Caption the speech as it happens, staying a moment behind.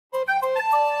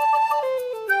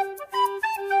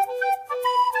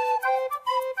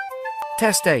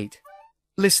Test 8.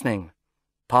 Listening.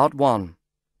 Part 1.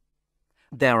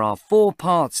 There are 4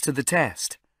 parts to the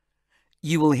test.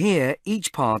 You will hear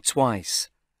each part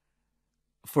twice.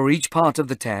 For each part of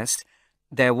the test,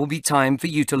 there will be time for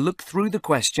you to look through the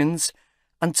questions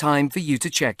and time for you to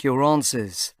check your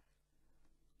answers.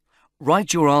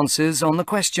 Write your answers on the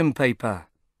question paper.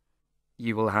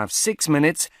 You will have 6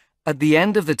 minutes at the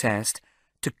end of the test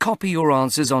to copy your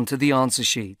answers onto the answer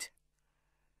sheet.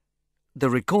 The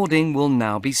recording will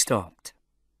now be stopped.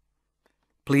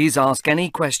 Please ask any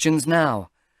questions now,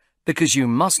 because you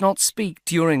must not speak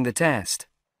during the test.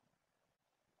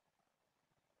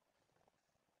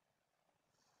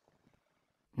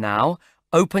 Now,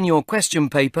 open your question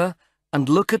paper and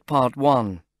look at part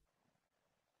 1.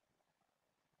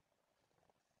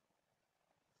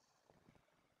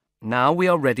 Now we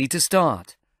are ready to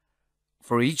start.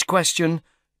 For each question,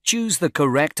 choose the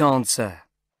correct answer.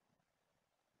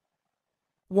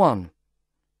 1.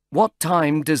 What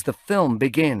time does the film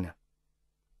begin?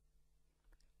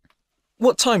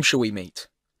 What time shall we meet?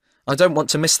 I don't want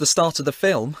to miss the start of the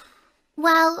film.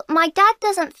 Well, my dad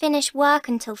doesn't finish work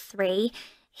until 3.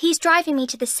 He's driving me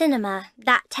to the cinema.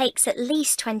 That takes at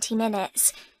least 20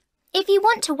 minutes. If you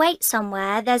want to wait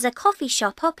somewhere, there's a coffee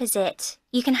shop opposite.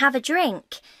 You can have a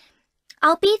drink.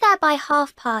 I'll be there by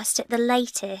 1:30 at the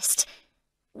latest.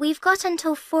 We've got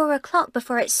until 4 o'clock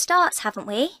before it starts, haven't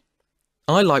we?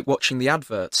 I like watching the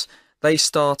adverts. They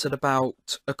start at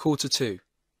about 1:45.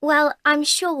 Well, I'm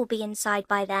sure we'll be inside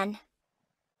by then.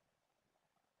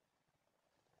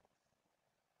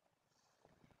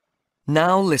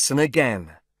 Now listen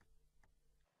again.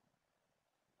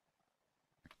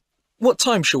 What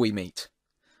time shall we meet?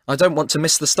 I don't want to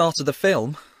miss the start of the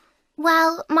film.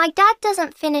 Well, my dad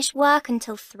doesn't finish work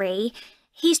until 3.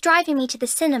 He's driving me to the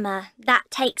cinema. That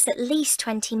takes at least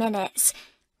 20 minutes.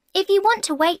 If you want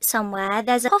to wait somewhere,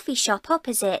 there's a coffee shop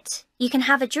opposite. You can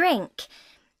have a drink.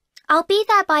 I'll be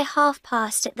there by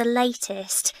 1:30 at the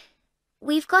latest.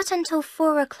 We've got until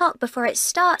 4 o'clock before it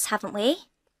starts, haven't we?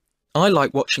 I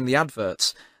like watching the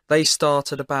adverts. They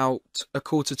start at about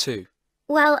 1:45.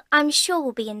 Well, I'm sure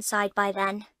we'll be inside by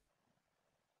then.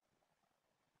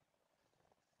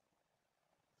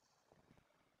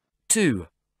 Two.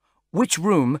 Which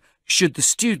room should the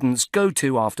students go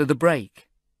to after the break?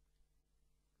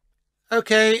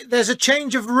 OK, there's a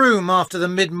change of room after the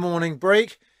mid-morning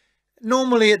break.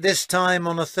 Normally at this time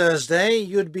on a Thursday,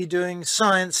 you'd be doing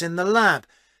science in the lab,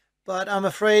 but I'm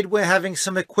afraid we're having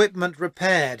some equipment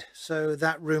repaired, so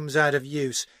that room's out of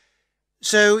use.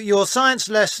 So your science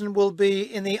lesson will be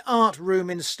in the art room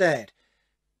instead.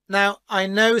 Now, I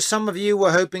know some of you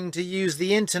were hoping to use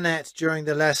the internet during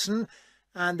the lesson,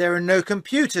 and there are no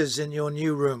computers in your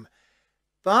new room.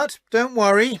 But don't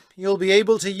worry, you'll be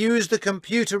able to use the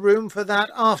computer room for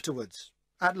that afterwards,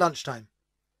 at lunchtime.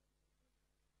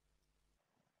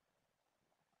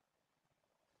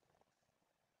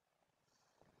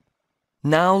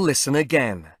 Now listen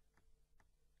again.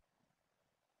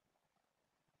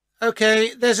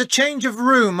 OK, there's a change of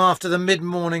room after the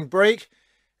mid-morning break.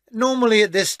 Normally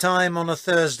at this time on a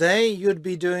Thursday, you'd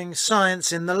be doing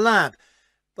science in the lab,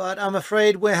 but I'm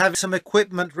afraid we're having some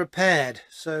equipment repaired,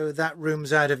 so that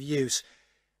room's out of use.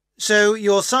 So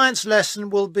your science lesson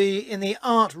will be in the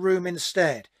art room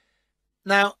instead.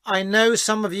 Now, I know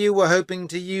some of you were hoping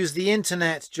to use the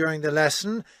internet during the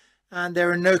lesson, and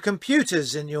there are no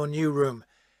computers in your new room.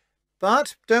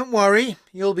 But don't worry,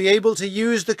 you'll be able to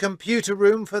use the computer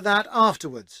room for that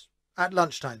afterwards, at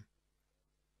lunchtime.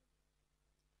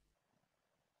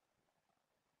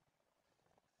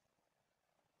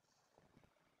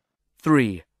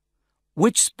 Three.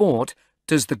 Which sport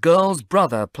does the girl's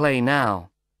brother play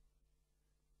now?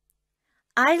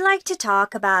 I'd like to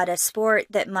talk about a sport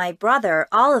that my brother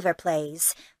Oliver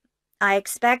plays. I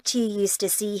expect you used to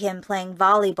see him playing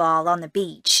volleyball on the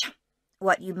beach.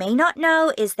 What you may not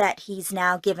know is that he's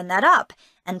now given that up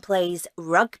and plays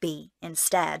rugby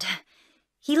instead.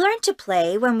 He learned to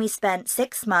play when we spent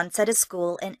 6 months at a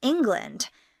school in England.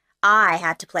 I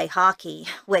had to play hockey,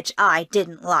 which I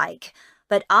didn't like,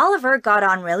 but Oliver got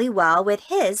on really well with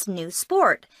his new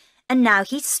sport, and now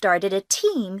he's started a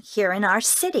team here in our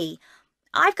city.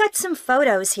 I've got some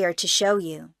photos here to show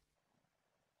you.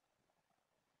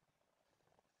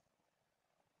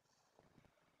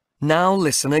 Now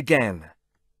listen again.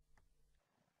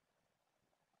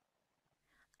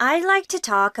 I'd like to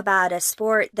talk about a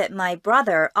sport that my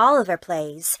brother Oliver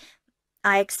plays.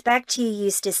 I expect you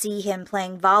used to see him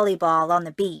playing volleyball on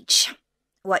the beach.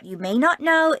 What you may not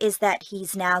know is that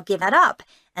he's now given that up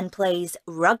and plays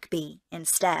rugby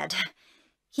instead.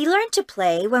 He learned to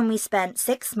play when we spent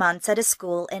 6 months at a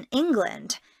school in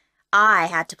England. I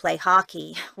had to play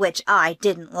hockey, which I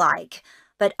didn't like.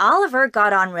 But Oliver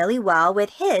got on really well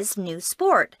with his new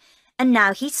sport, and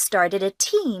now he's started a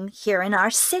team here in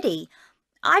our city.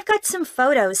 I've got some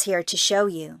photos here to show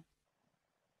you.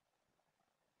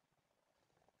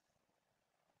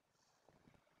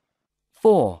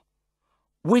 4.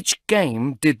 Which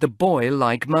game did the boy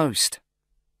like most?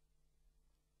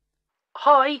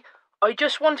 Hi, I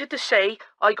just wanted to say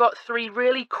I got 3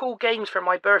 really cool games for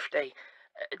my birthday.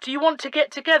 Do you want to get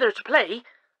together to play?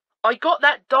 I got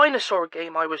that dinosaur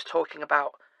game I was talking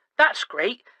about. That's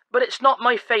great, but it's not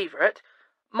my favourite.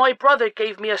 My brother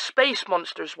gave me a Space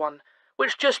Monsters one,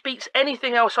 which just beats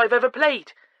anything else I've ever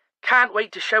played. Can't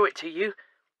wait to show it to you.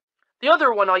 The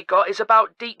other one I got is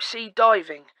about deep-sea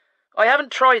diving. I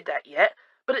haven't tried that yet,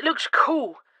 but it looks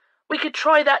cool. We could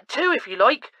try that too if you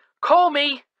like. Call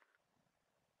me.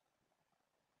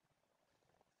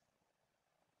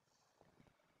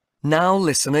 Now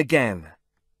listen again.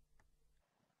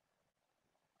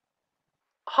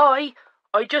 Hi,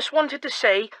 I just wanted to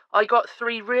say I got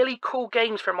 3 really cool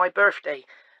games for my birthday.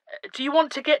 Do you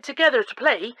want to get together to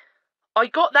play? I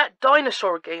got that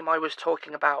dinosaur game I was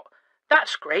talking about.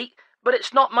 That's great, but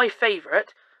it's not my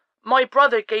favourite. My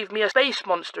brother gave me a Space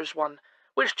Monsters one,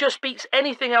 which just beats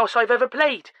anything else I've ever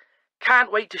played.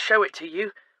 Can't wait to show it to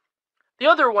you. The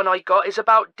other one I got is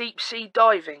about deep-sea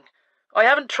diving. I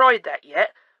haven't tried that yet,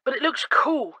 but it looks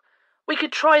cool. We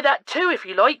could try that too if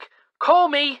you like. Call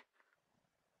me.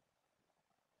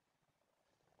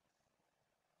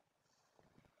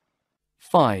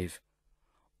 Five.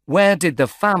 Where did the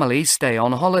family stay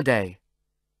on holiday?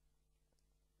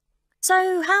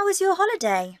 So, how was your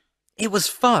holiday? It was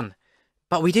fun,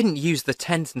 but we didn't use the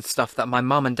tent and stuff that my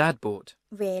mum and dad bought.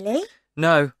 Really?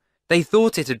 No, they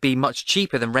thought it'd be much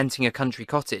cheaper than renting a country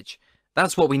cottage.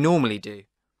 That's what we normally do.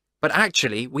 But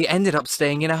actually, we ended up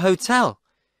staying in a hotel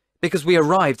because we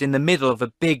arrived in the middle of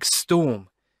a big storm.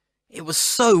 It was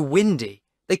so windy,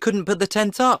 they couldn't put the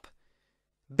tent up.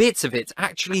 Bits of it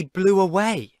actually blew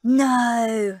away.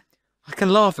 No. I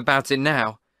can laugh about it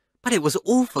now, but it was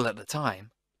awful at the time.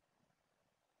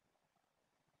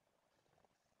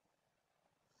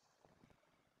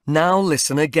 Now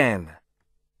listen again.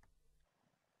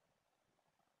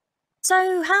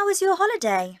 So, how was your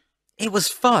holiday? It was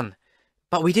fun,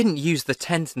 but we didn't use the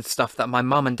tent and stuff that my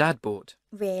mum and dad bought.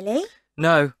 Really?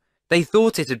 No, they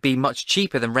thought it'd be much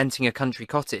cheaper than renting a country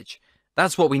cottage.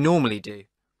 That's what we normally do.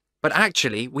 But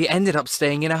actually, we ended up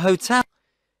staying in a hotel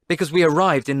because we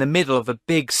arrived in the middle of a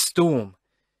big storm.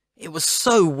 It was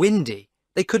so windy,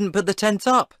 they couldn't put the tent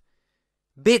up.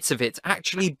 Bits of it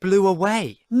actually blew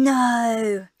away.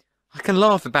 No. I can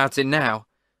laugh about it now,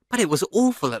 but it was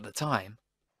awful at the time.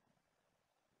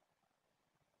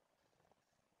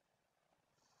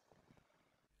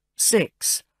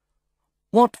 Six.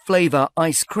 What flavour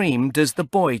ice cream does the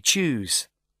boy choose?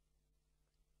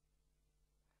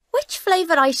 Which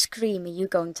flavoured ice cream are you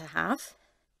going to have?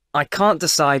 I can't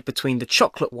decide between the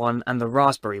chocolate one and the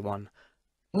raspberry one.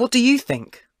 What do you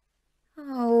think?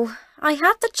 Oh, I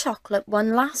had the chocolate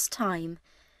one last time.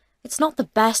 It's not the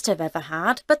best I've ever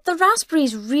had, but the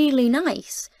raspberry's really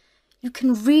nice. You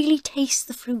can really taste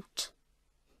the fruit.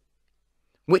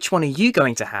 Which one are you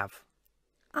going to have?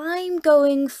 I'm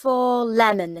going for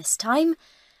lemon this time.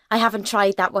 I haven't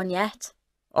tried that one yet.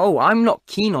 Oh, I'm not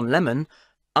keen on lemon.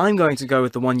 I'm going to go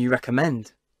with the one you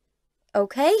recommend.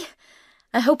 Okay,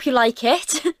 I hope you like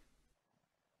it.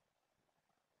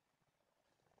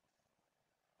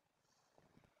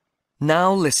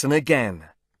 Now listen again.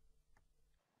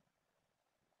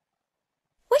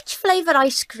 Which flavoured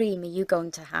ice cream are you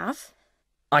going to have?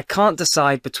 I can't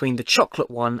decide between the chocolate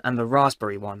one and the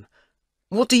raspberry one.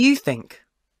 What do you think?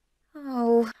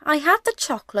 Oh, I had the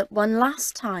chocolate one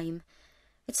last time.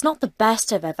 It's not the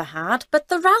best I've ever had, but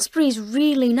the raspberry's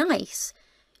really nice.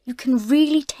 You can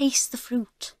really taste the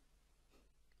fruit.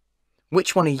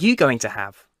 Which one are you going to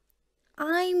have?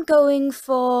 I'm going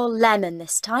for lemon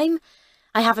this time.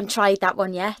 I haven't tried that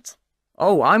one yet.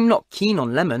 Oh, I'm not keen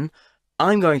on lemon.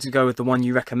 I'm going to go with the one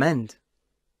you recommend.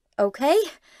 Okay,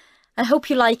 I hope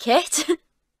you like it.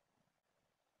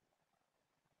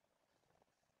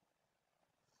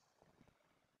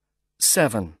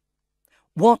 7.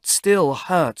 What still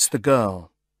hurts the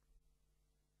girl?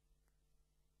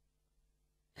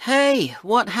 Hey,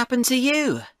 what happened to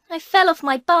you? I fell off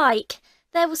my bike.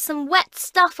 There was some wet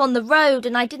stuff on the road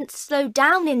and I didn't slow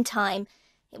down in time.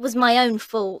 It was my own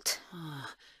fault.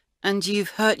 And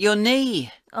you've hurt your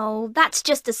knee. Oh, that's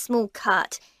just a small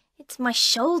cut. It's my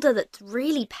shoulder that's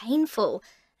really painful.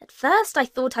 At first I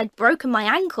thought I'd broken my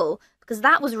ankle because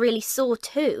that was really sore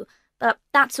too, but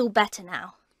that's all better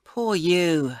now. Poor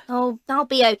you. Oh, I'll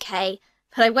be okay,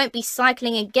 but I won't be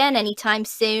cycling again anytime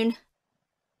soon.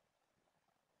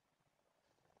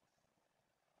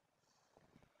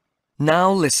 Now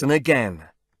listen again.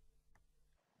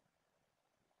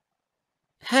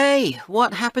 Hey,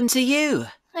 what happened to you?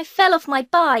 I fell off my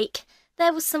bike.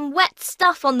 There was some wet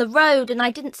stuff on the road and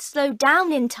I didn't slow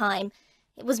down in time.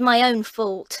 It was my own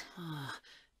fault.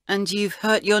 And you've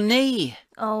hurt your knee.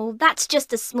 Oh, that's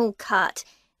just a small cut.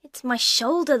 It's my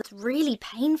shoulder that's really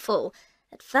painful.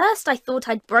 At first I thought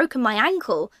I'd broken my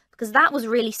ankle because that was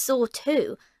really sore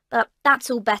too, but that's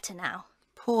all better now.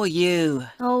 Poor you.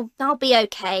 Oh, I'll be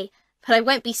okay, but I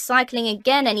won't be cycling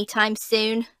again anytime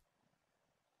soon.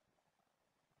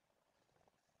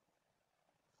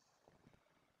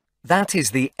 That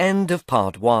is the end of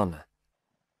part 1.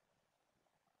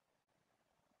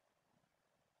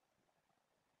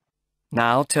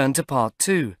 Now turn to part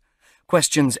 2,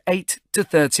 questions 8 to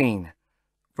 13.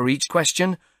 For each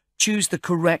question, choose the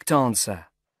correct answer.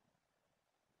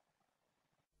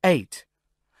 8.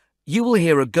 You will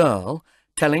hear a girl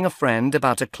telling a friend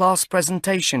about a class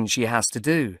presentation she has to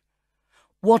do.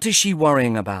 What is she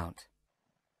worrying about?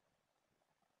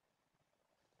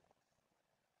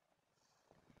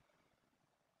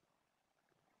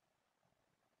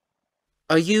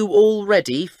 Are you all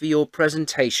ready for your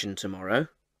presentation tomorrow?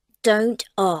 Don't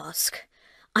ask.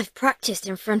 I've practiced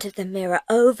in front of the mirror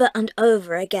over and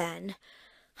over again.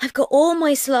 I've got all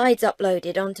my slides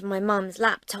uploaded onto my mum's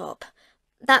laptop.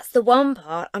 That's the one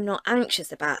part I'm not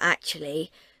anxious about,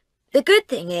 actually. The good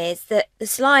thing is that the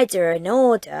slides are in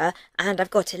order and I've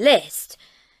got a list.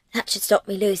 That should stop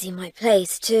me losing my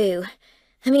place too.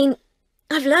 I mean,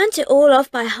 I've learnt it all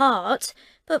off by heart,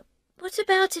 but what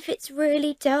about if it's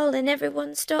really dull and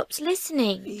everyone stops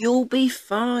listening? You'll be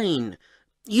fine.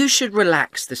 You should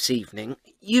relax this evening.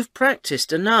 You've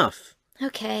practiced enough.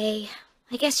 Okay,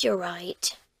 I guess you're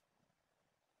right.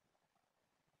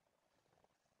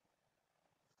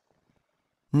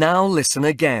 Now listen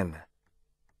again.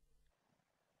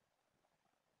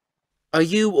 Are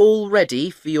you all ready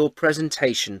for your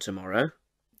presentation tomorrow?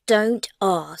 Don't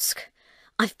ask.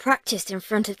 I've practiced in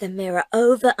front of the mirror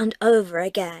over and over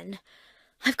again.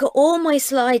 I've got all my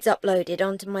slides uploaded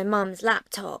onto my mum's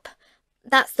laptop.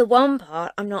 That's the one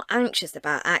part I'm not anxious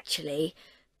about, actually.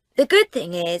 The good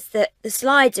thing is that the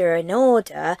slides are in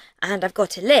order and I've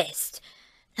got a list.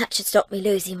 That should stop me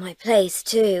losing my place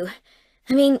too.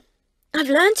 I mean, I've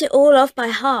learnt it all off by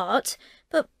heart,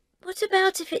 but what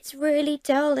about if it's really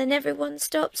dull and everyone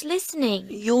stops listening?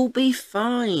 You'll be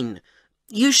fine.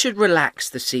 You should relax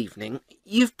this evening.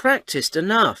 You've practiced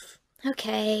enough.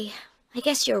 Okay, I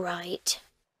guess you're right.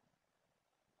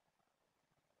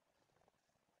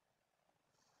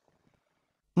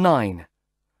 9.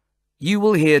 You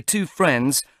will hear two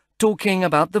friends talking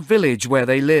about the village where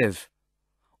they live.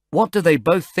 What do they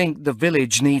both think the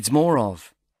village needs more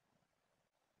of?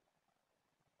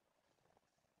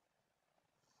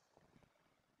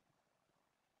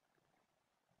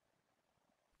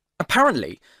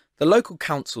 Apparently, the local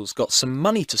council's got some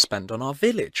money to spend on our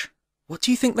village. What do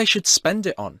you think they should spend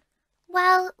it on?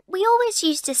 Well, we always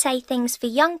used to say things for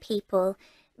young people,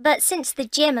 but since the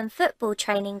gym and football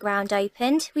training ground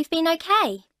opened, we've been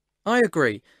okay. I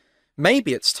agree.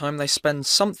 Maybe it's time they spend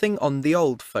something on the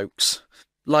old folks.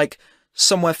 Like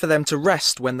somewhere for them to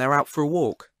rest when they're out for a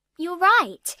walk. You're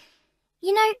right.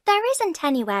 You know, there isn't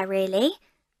anywhere really.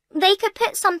 They could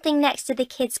put something next to the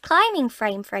kids' climbing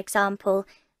frame, for example.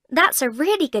 That's a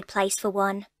really good place for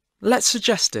one. Let's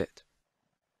suggest it.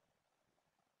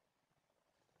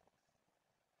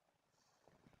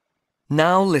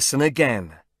 Now listen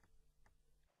again.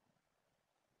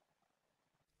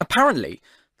 Apparently,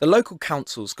 the local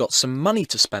council's got some money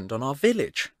to spend on our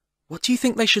village. What do you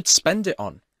think they should spend it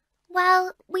on?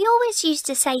 Well, we always used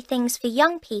to say things for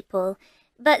young people,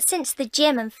 but since the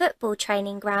gym and football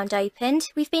training ground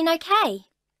opened, we've been okay.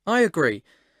 I agree.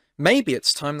 Maybe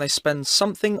it's time they spend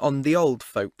something on the old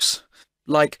folks.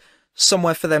 Like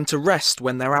somewhere for them to rest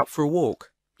when they're out for a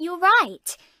walk. You're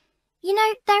right. You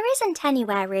know, there isn't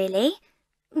anywhere really.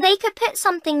 They could put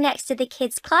something next to the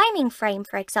kids' climbing frame,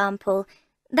 for example.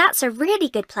 That's a really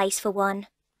good place for one.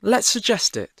 Let's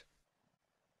suggest it.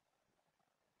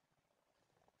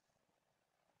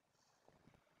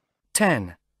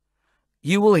 "10.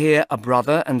 You will hear a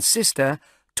brother and sister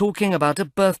talking about a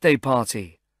birthday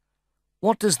party.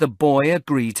 What does the boy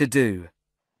agree to do?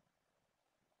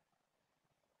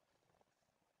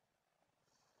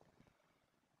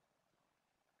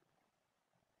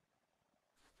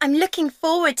 I'm looking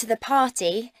forward to the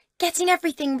party. Getting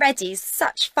everything ready is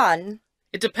such fun.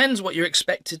 It depends what you're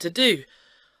expected to do.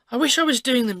 I wish I was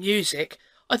doing the music.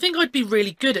 I think I'd be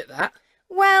really good at that.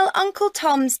 Well, Uncle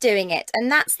Tom's doing it, and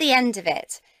that's the end of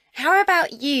it. How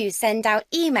about you send out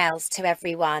emails to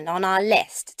everyone on our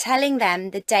list, telling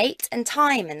them the date and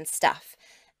time and stuff?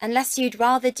 Unless you'd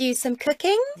rather do some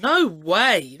cooking? No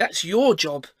way, that's your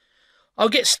job. I'll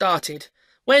get started.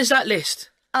 Where's that list?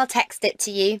 I'll text it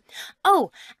to you.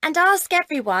 Oh, and ask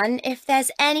everyone if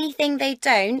there's anything they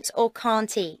don't or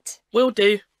can't eat. Will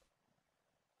do.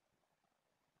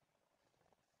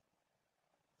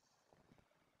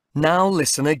 Now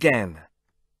listen again.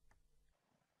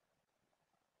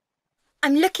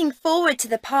 I'm looking forward to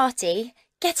the party.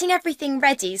 Getting everything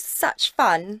ready's such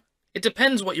fun. It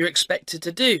depends what you're expected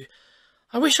to do.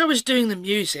 I wish I was doing the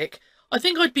music. I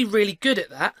think I'd be really good at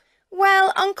that.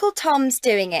 Well, Uncle Tom's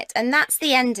doing it, and that's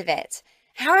the end of it.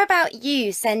 How about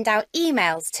you send out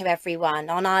emails to everyone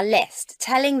on our list,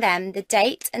 telling them the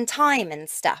date and time and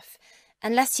stuff?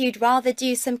 Unless you'd rather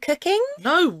do some cooking?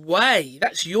 No way,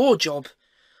 that's your job.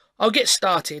 I'll get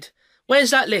started.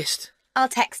 Where's that list? I'll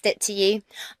text it to you.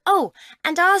 Oh,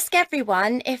 and ask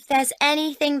everyone if there's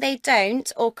anything they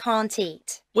don't or can't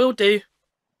eat. Will do.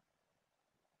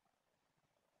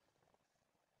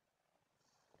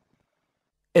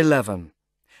 (11)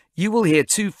 You will hear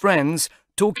two friends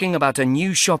talking about a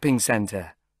new shopping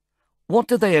centre. What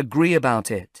do they agree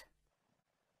about it?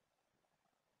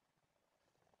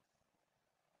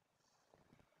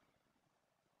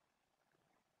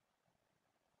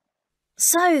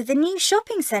 So, the new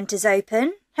shopping centre's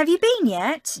open. Have you been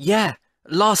yet? Yeah,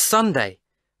 last Sunday.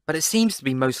 But it seems to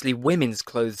be mostly women's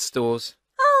clothes stores.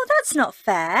 Oh, that's not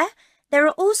fair. There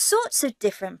are all sorts of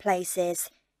different places,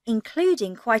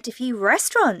 including quite a few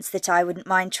restaurants that I wouldn't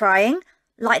mind trying,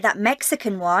 like that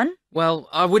Mexican one. Well,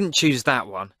 I wouldn't choose that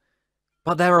one.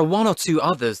 But there are one or two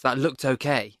others that looked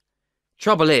okay.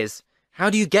 Trouble is, how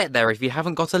do you get there if you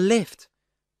haven't got a lift?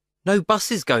 No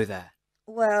buses go there.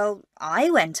 Well, I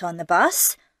went on the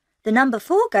bus. The number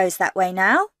 4 goes that way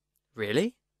now.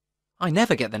 Really? I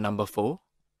never get the number 4.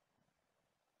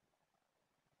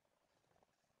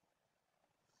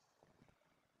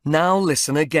 Now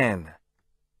listen again.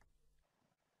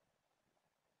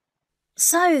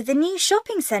 So, the new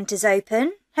shopping centre's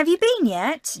open. Have you been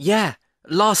yet? Yeah,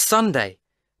 last Sunday.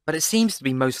 But it seems to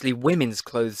be mostly women's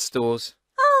clothes stores.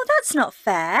 Oh, that's not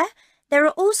fair. There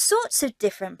are all sorts of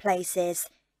different places,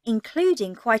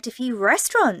 including quite a few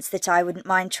restaurants that I wouldn't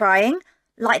mind trying,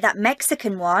 like that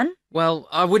Mexican one. Well,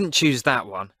 I wouldn't choose that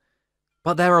one.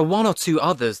 But there are one or two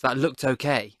others that looked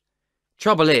okay.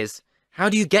 Trouble is, how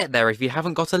do you get there if you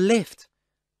haven't got a lift?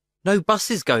 No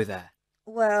buses go there.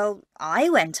 Well,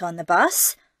 I went on the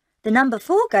bus. The number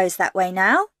 4 goes that way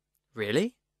now.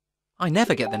 Really? I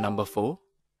never get the number 4.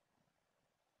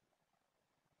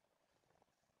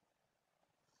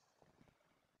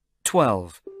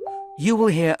 (12) You will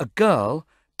hear a girl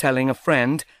telling a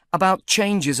friend about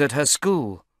changes at her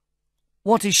school.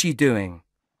 What is she doing?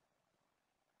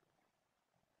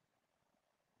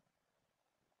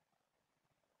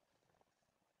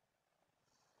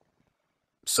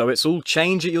 So it's all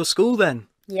change at your school then?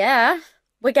 Yeah,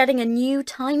 we're getting a new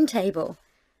timetable.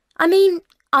 I mean,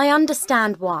 I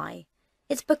understand why.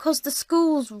 It's because the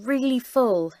school's really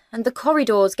full and the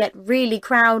corridors get really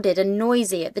crowded and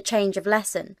noisy at the change of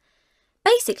lesson.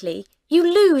 Basically, you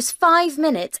lose 5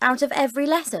 minutes out of every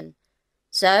lesson.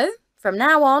 So, from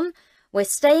now on, we're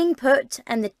staying put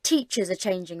and the teachers are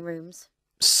changing rooms.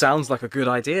 Sounds like a good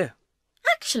idea.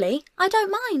 Actually, I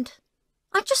don't mind.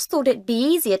 I just thought it'd be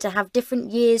easier to have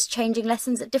different years changing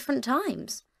lessons at different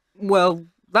times. Well,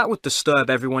 that would disturb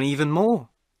everyone even more.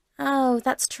 Oh,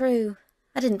 that's true.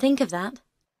 I didn't think of that.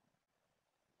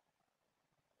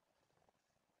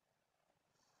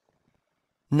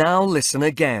 Now listen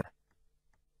again.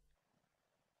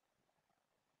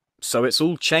 So it's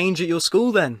all change at your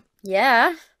school then?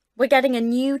 Yeah, we're getting a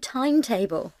new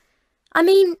timetable. I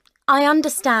mean, I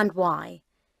understand why.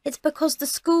 It's because the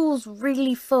school's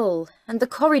really full and the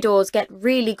corridors get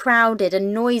really crowded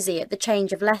and noisy at the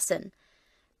change of lesson.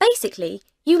 Basically,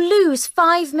 you lose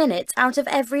 5 minutes out of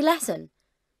every lesson.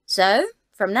 So,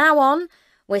 from now on,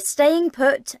 we're staying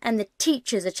put and the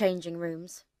teachers are changing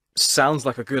rooms. Sounds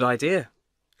like a good idea.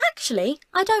 Actually,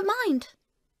 I don't mind.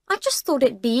 I just thought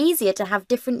it'd be easier to have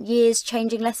different years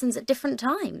changing lessons at different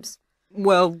times.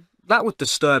 Well, that would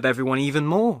disturb everyone even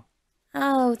more.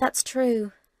 Oh, that's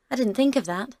true. I didn't think of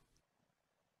that.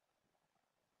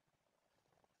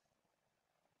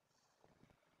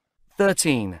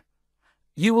 (13)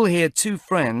 You will hear two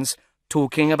friends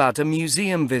talking about a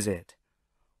museum visit.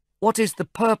 What is the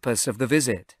purpose of the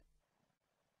visit?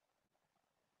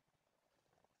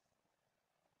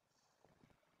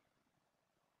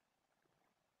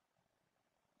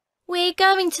 We're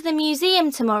going to the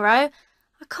museum tomorrow.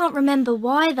 I can't remember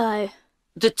why, though.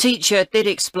 The teacher did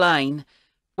explain.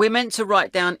 We're meant to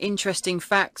write down interesting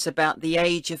facts about the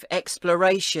age of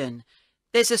exploration.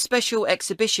 There's a special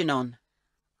exhibition on.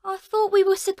 I thought we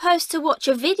were supposed to watch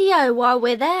a video while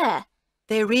we're there.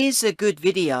 There is a good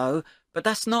video, but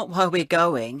that's not why we're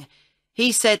going.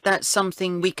 He said that's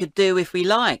something we could do if we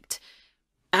liked.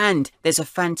 And there's a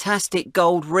fantastic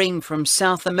gold ring from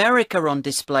South America on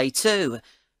display too.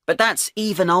 But that's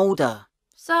even older.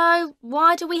 So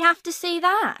why do we have to see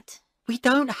that? We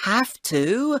don't have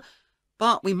to,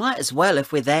 but we might as well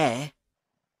if we're there.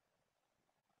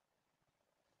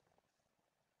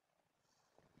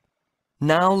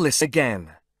 Now listen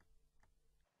again.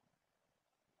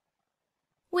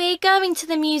 We're going to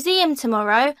the museum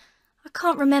tomorrow. I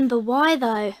can't remember why,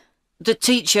 though. The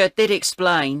teacher did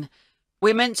explain.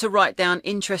 We're meant to write down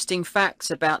interesting facts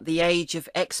about the age of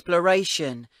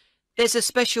exploration. There's a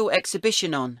special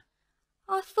exhibition on.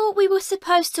 I thought we were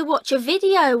supposed to watch a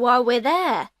video while we're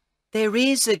there. There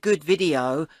is a good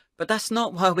video, but that's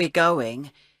not why we're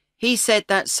going. He said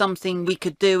that's something we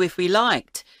could do if we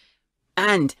liked.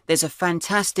 And there's a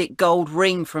fantastic gold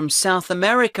ring from South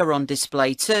America on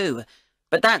display too.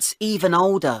 But that's even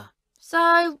older.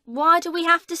 So why do we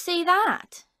have to see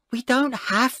that? We don't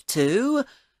have to,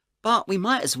 but we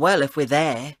might as well if we're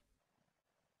there.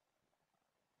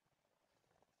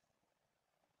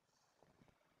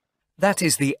 That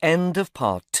is the end of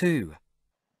part 2.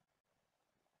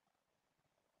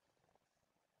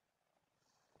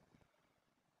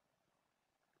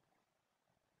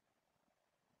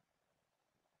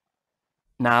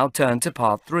 Now turn to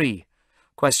part 3,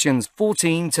 questions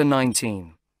 14 to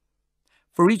 19.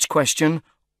 For each question,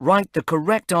 write the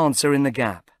correct answer in the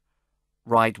gap.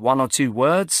 Write 1 or 2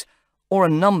 words, or a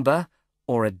number,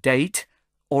 or a date,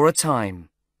 or a time.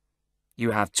 You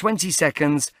have 20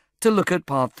 seconds to look at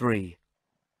part 3.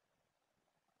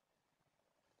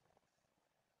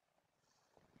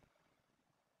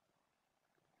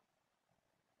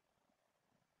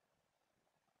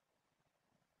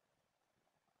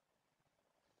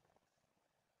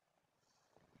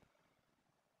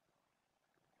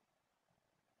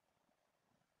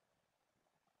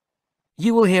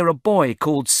 You will hear a boy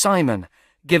called Simon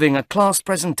giving a class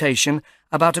presentation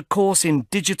about a course in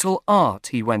digital art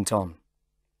he went on.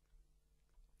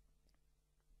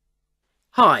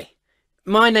 Hi,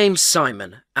 my name's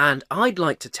Simon, and I'd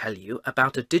like to tell you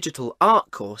about a digital art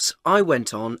course I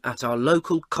went on at our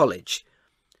local college.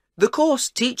 The course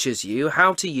teaches you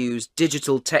how to use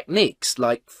digital techniques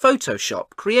like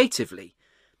Photoshop creatively.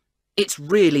 It's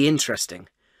really interesting.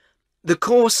 The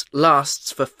course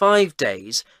lasts for 5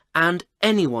 days and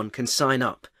anyone can sign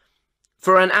up.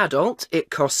 For an adult, it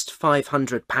costs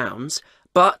 £500,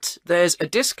 but there's a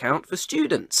discount for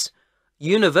students.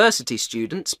 University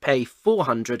students pay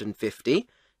 £450,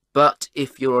 but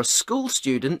if you're a school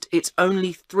student, it's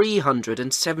only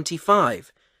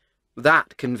 £375.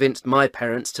 That convinced my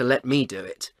parents to let me do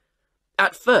it.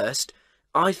 At first,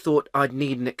 I thought I'd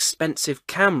need an expensive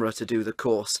camera to do the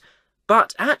course,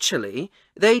 but actually,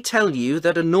 they tell you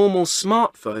that a normal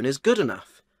smartphone is good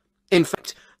enough. In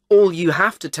fact, all you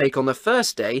have to take on the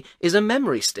first day is a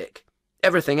memory stick.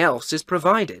 Everything else is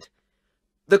provided.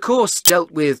 The course dealt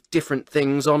with different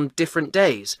things on different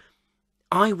days.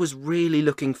 I was really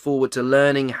looking forward to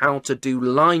learning how to do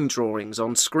line drawings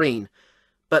on screen,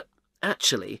 but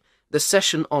actually, the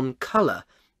session on colour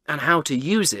and how to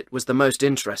use it was the most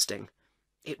interesting.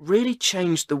 It really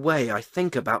changed the way I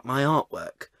think about my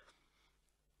artwork.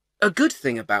 A good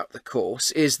thing about the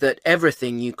course is that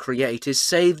everything you create is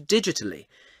saved digitally,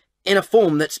 in a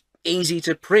form that's easy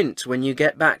to print when you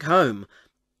get back home,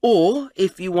 or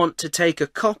if you want to take a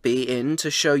copy in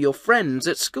to show your friends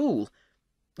at school.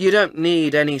 You don't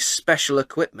need any special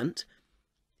equipment.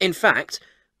 In fact,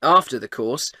 after the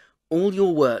course, all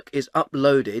your work is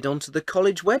uploaded onto the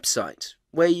college website,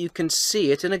 where you can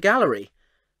see it in a gallery.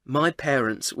 My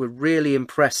parents were really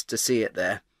impressed to see it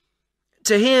there.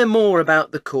 To hear more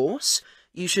about the course,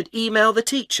 you should email the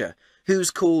teacher, who's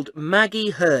called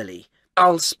Maggie Hurley.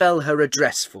 I'll spell her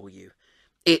address for you.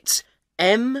 It's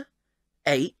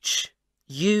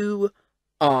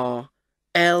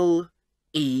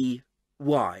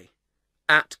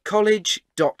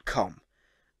MHURLEY@college.com.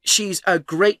 She's a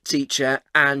great teacher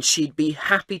and she'd be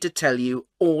happy to tell you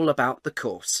all about the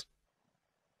course.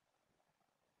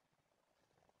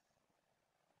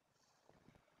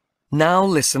 Now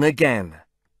listen again.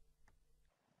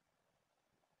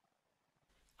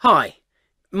 Hi,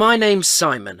 my name's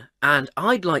Simon, and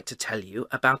I'd like to tell you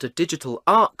about a digital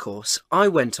art course I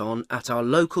went on at our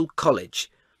local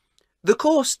college. The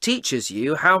course teaches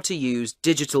you how to use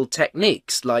digital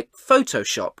techniques like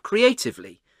Photoshop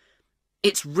creatively.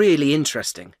 It's really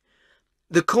interesting.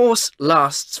 The course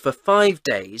lasts for 5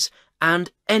 days and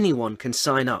anyone can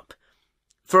sign up.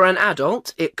 For an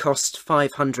adult, it costs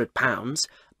 £500,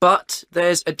 but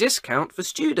there's a discount for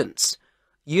students.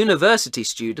 University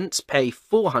students pay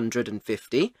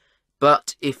 £450,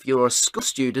 but if you're a school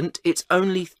student, it's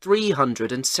only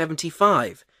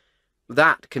 £375.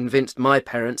 That convinced my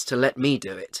parents to let me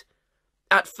do it.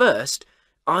 At first,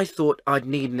 I thought I'd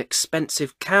need an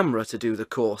expensive camera to do the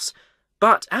course,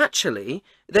 but actually,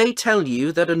 they tell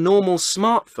you that a normal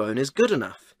smartphone is good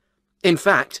enough. In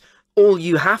fact, all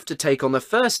you have to take on the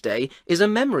first day is a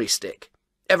memory stick.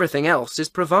 Everything else is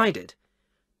provided.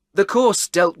 The course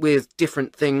dealt with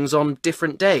different things on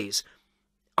different days.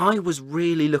 I was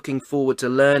really looking forward to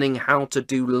learning how to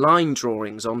do line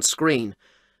drawings on screen,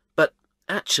 but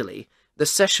actually, the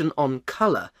session on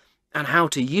colour and how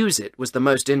to use it was the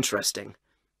most interesting.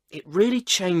 It really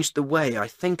changed the way I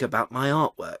think about my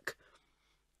artwork.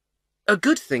 A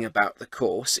good thing about the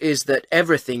course is that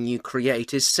everything you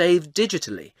create is saved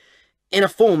digitally, in a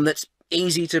form that's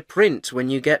easy to print when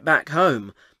you get back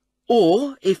home,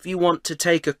 or if you want to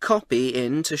take a copy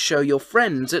in to show your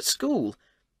friends at school.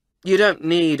 You don't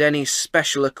need any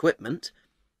special equipment.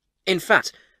 In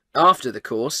fact, after the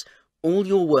course, all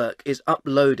your work is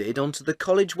uploaded onto the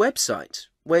college website,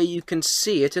 where you can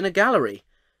see it in a gallery.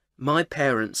 My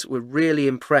parents were really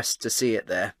impressed to see it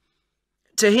there.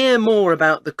 To hear more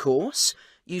about the course,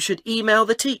 you should email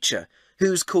the teacher,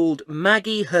 who's called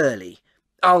Maggie Hurley.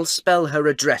 I'll spell her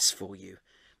address for you.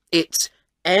 It's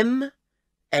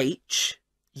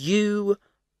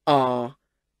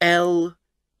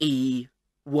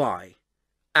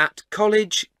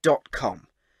MHURLEY@college.com.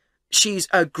 She's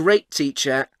a great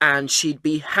teacher and she'd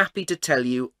be happy to tell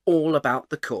you all about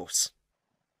the course.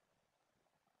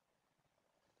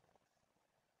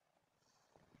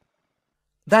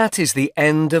 That is the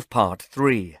end of part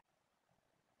 3.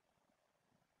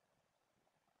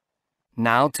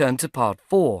 Now turn to part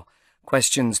 4,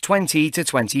 questions 20 to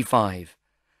 25.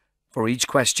 For each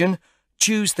question,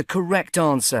 choose the correct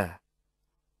answer.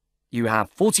 You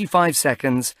have 45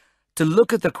 seconds to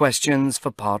look at the questions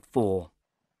for part 4.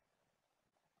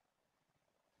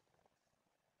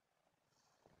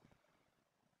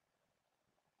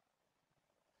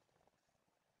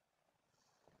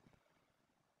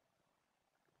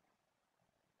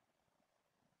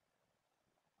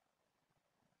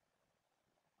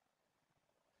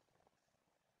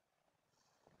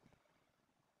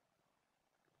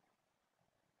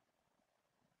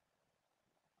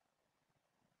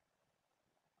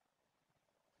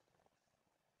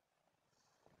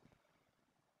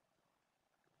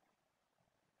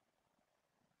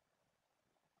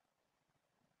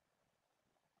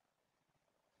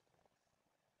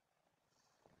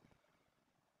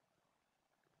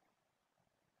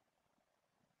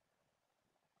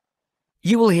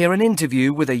 You will hear an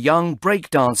interview with a young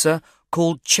breakdancer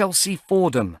called Chelsea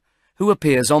Fordham, who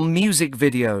appears on music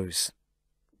videos.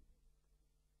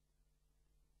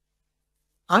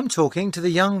 I'm talking to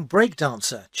the young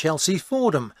breakdancer, Chelsea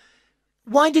Fordham.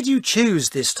 Why did you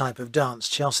choose this type of dance,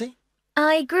 Chelsea?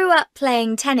 I grew up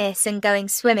playing tennis and going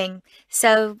swimming,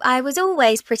 so I was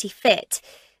always pretty fit.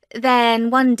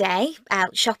 Then one day,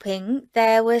 out shopping,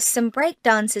 there were some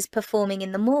breakdancers performing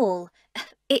in the mall.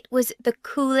 It was the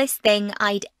coolest thing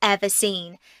I'd ever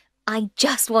seen. I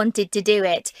just wanted to do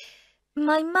it.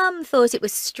 My mum thought it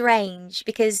was strange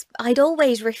because I'd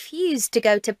always refused to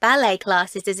go to ballet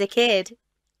classes as a kid.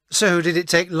 So did it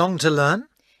take long to learn?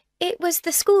 It was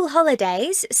the school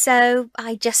holidays, so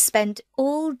I just spent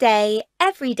all day,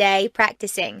 every day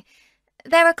practicing.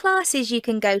 There are classes you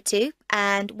can go to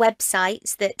and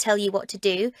websites that tell you what to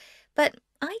do, but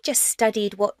I just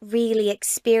studied what really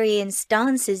experienced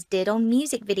dancers did on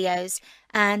music videos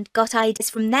and got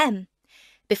ideas from them.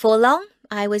 Before long,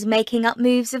 I was making up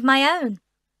moves of my own.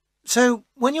 So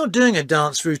when you're doing a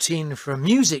dance routine for a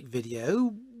music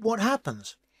video, what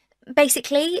happens?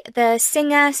 Basically, the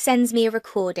singer sends me a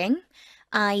recording.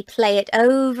 I play it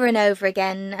over and over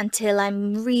again until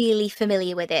I'm really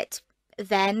familiar with it.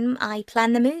 Then I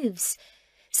plan the moves.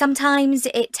 Sometimes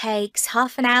it takes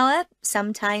half an hour,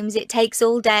 sometimes it takes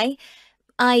all day.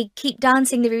 I keep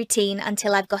dancing the routine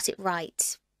until I've got it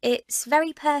right. It's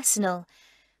very personal.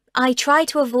 I try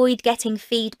to avoid getting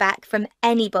feedback from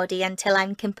anybody until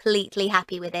I'm completely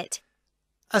happy with it.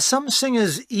 Are some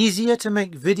singers easier to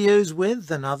make videos with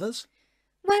than others?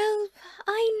 Well,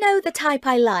 I know the type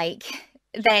I like.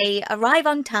 They arrive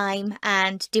on time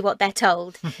and do what they're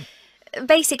told.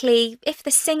 Basically, if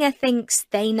the singer thinks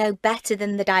they know better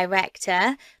than the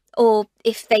director, or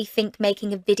if they think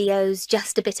making a video's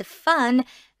just a bit of fun,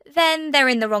 then they're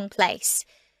in the wrong place.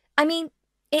 I mean,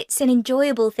 it's an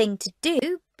enjoyable thing to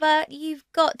do, but you've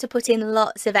got to put in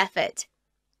lots of effort.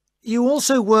 You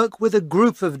also work with a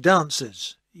group of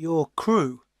dancers, your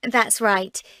crew. That's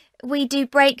right. We do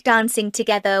break dancing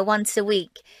together once a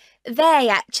week. They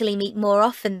actually meet more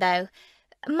often, though.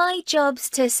 My job's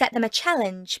to set them a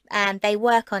challenge, and they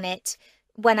work on it.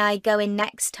 When I go in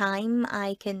next time,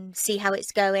 I can see how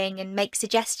it's going and make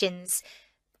suggestions.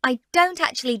 I don't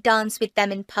actually dance with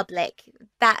them in public.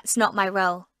 That's not my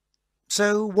role.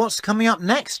 So what's coming up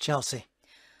next, Chelsea?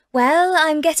 Well,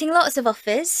 I'm getting lots of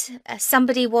offers.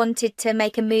 Somebody wanted to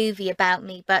make a movie about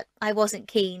me, but I wasn't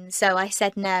keen, so I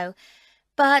said no.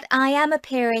 But I am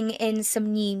appearing in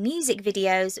some new music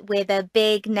videos with a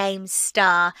big name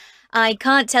star. I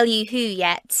can't tell you who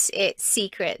yet, it's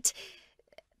secret.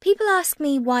 People ask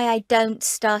me why I don't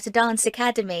start a dance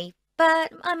academy,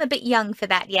 but I'm a bit young for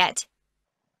that yet.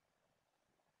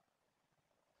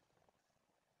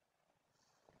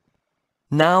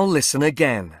 Now listen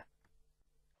again.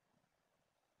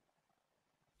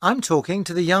 I'm talking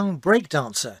to the young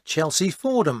breakdancer, Chelsea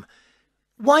Fordham.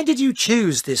 Why did you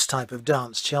choose this type of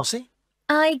dance, Chelsea?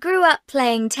 I grew up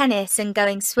playing tennis and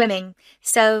going swimming,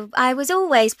 so I was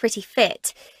always pretty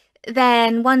fit.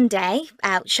 Then one day,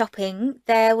 out shopping,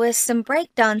 there were some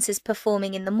breakdancers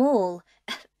performing in the mall.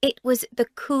 It was the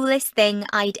coolest thing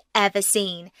I'd ever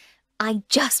seen. I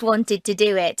just wanted to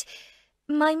do it.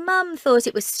 My mum thought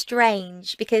it was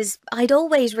strange because I'd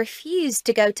always refused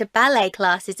to go to ballet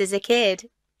classes as a kid.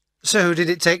 So did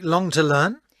it take long to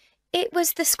learn? It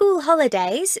was the school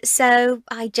holidays, so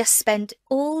I just spent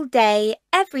all day,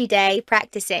 every day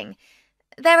practicing.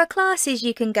 There are classes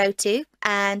you can go to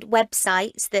and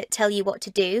websites that tell you what to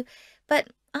do, but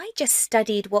I just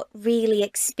studied what really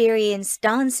experienced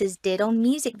dancers did on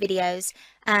music videos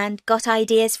and got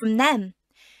ideas from them.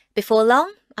 Before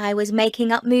long, I was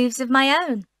making up moves of my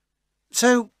own.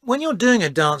 So when you're doing a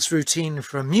dance routine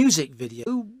for a music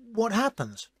video, what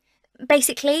happens?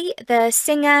 Basically, the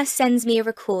singer sends me a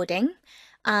recording.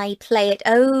 I play it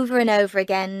over and over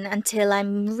again until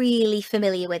I'm really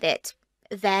familiar with it.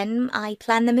 Then I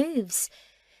plan the moves.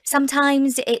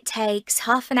 Sometimes it takes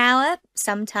half an hour,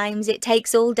 sometimes it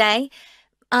takes all day.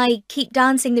 I keep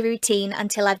dancing the routine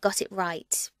until I've got it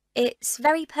right. It's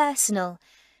very personal.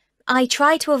 I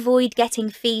try to avoid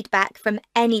getting feedback from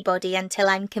anybody until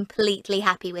I'm completely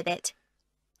happy with it.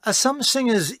 Are some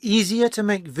singers easier to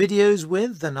make videos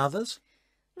with than others?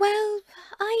 Well,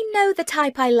 I know the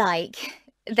type I like.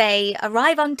 They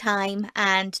arrive on time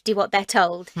and do what they're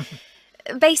told.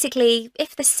 Basically,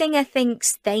 if the singer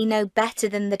thinks they know better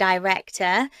than the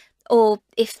director, or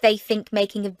if they think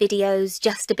making a video's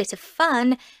just a bit of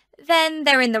fun, then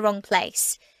they're in the wrong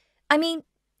place. I mean,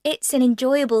 it's an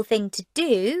enjoyable thing to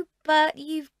do, but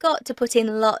you've got to put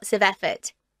in lots of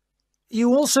effort.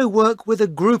 You also work with a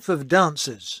group of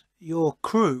dancers, your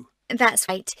crew. That's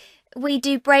right. We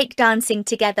do break dancing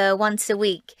together once a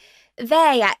week.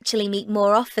 They actually meet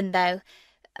more often, though.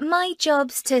 My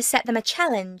job's to set them a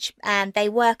challenge, and they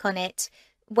work on it.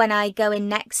 When I go in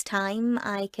next time,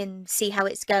 I can see how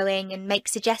it's going and make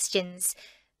suggestions.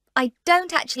 I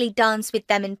don't actually dance with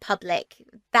them in public.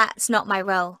 That's not my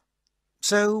role.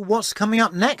 So what's coming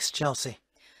up next, Chelsea?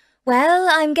 Well,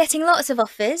 I'm getting lots of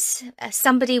offers.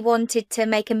 Somebody wanted to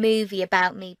make a movie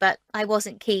about me, but I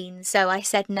wasn't keen, so I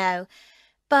said no.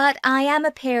 But I am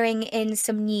appearing in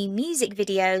some new music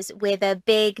videos with a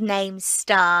big name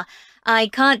star. I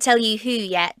can't tell you who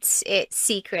yet, it's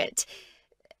secret.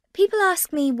 People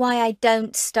ask me why I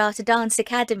don't start a dance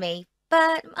academy,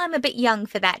 but I'm a bit young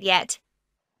for that yet.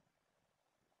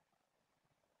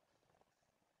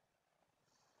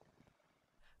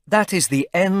 That is the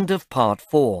end of part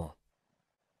 4.